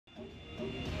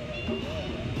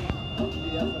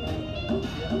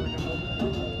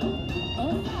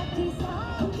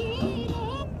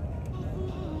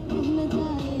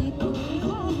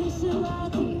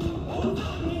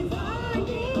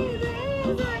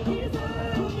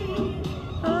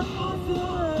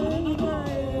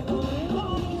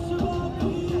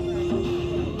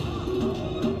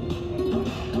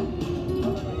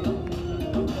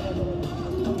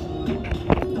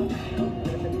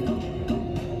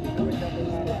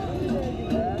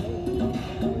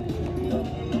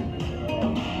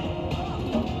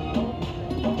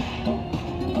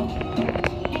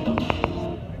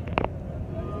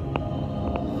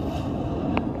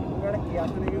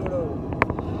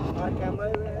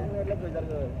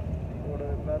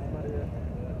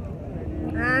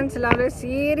And lovely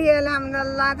serial,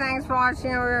 alhamdulillah. Thanks for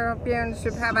watching. I hope you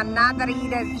should have another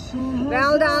Eid as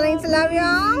well, darlings. Love you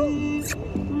all.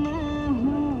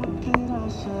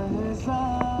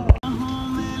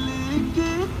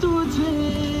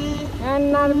 And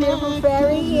another beautiful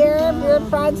fairy here.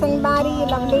 Beautified somebody,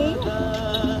 lovely.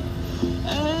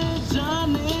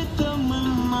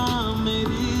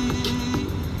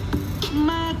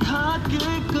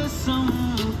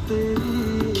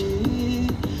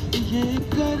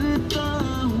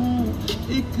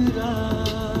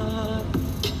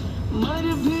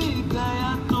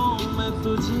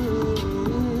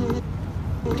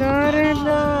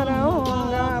 करता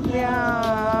रहूंगा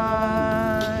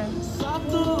प्यार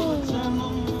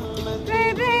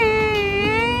तेरे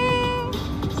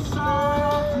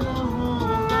साथ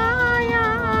रहूंगा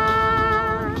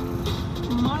यार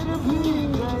मर भी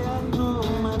गया तो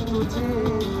मैं तुझे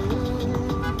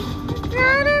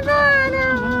करता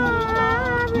रहूंगा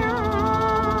प्यार.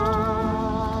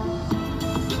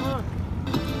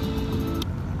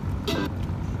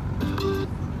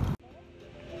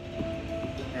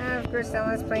 Of course,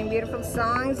 someone's playing beautiful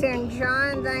songs here. Enjoy,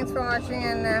 and thanks for watching,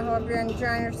 and I hope you're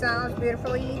enjoying yourselves.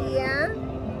 Beautiful Eid, yeah?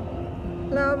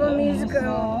 Global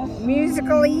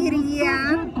musical Eid,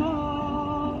 yeah?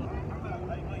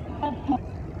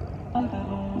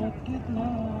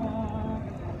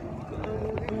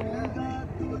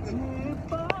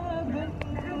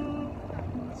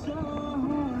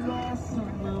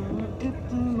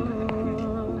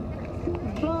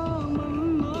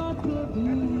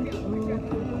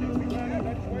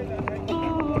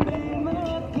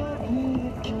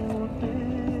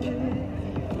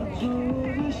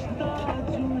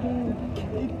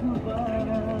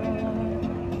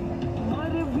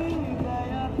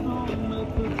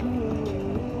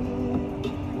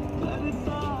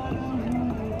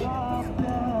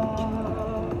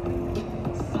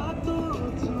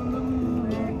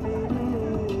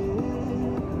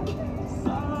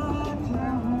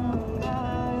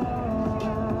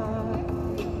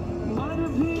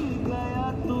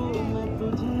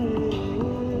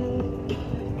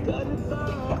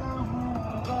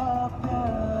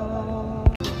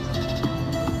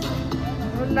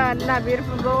 Allah,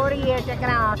 beautiful boat here. Check it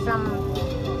out. Awesome.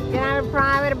 You can have a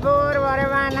private boat or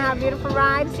whatever, and have beautiful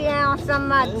rides here. Awesome.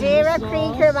 Java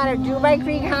Creek here, about Dubai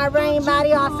Creek Harbour.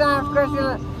 Anybody? Awesome. Of course,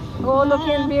 go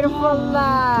looking beautiful.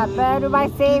 Dubai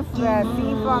safe.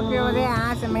 Sea fog over there.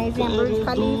 That's amazing. Burj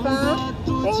Khalifa.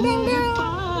 Ding, ding, ding.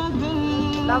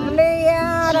 Lovely.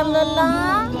 Yeah.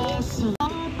 Alhamdulillah.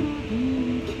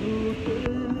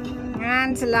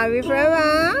 And love you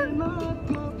forever.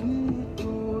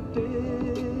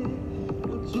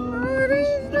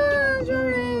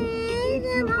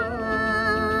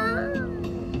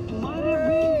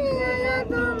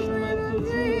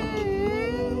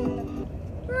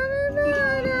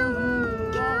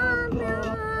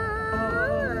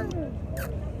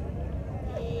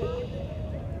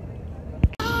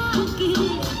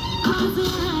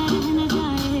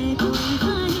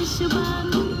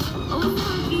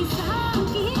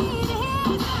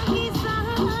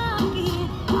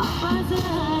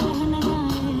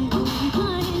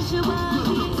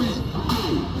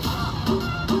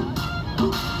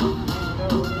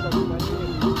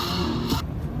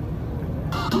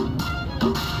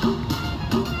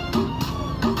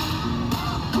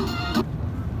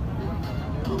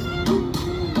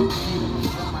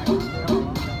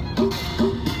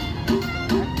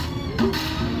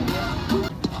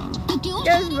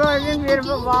 Version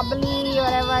beautiful, wobbly,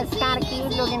 whatever. It's kind of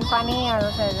cute, looking funny. Or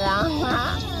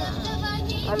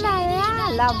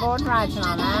I love boat rides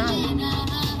now, man.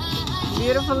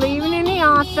 Beautiful evening,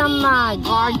 awesome,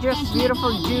 gorgeous,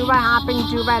 beautiful Dubai, happy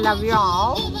Dubai. Love you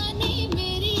all.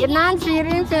 Good night,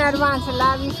 experience in advance.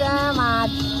 Love you so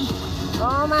much.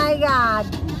 Oh my God.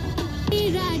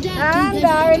 And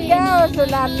there we go. So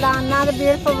another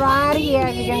beautiful ride here.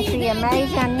 As you can see,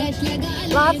 amazing.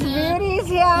 Lots of beauties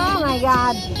here. Oh my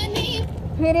God.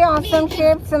 Pretty awesome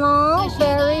ships and all.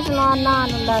 Ferries and all.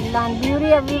 And beauty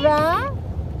everywhere.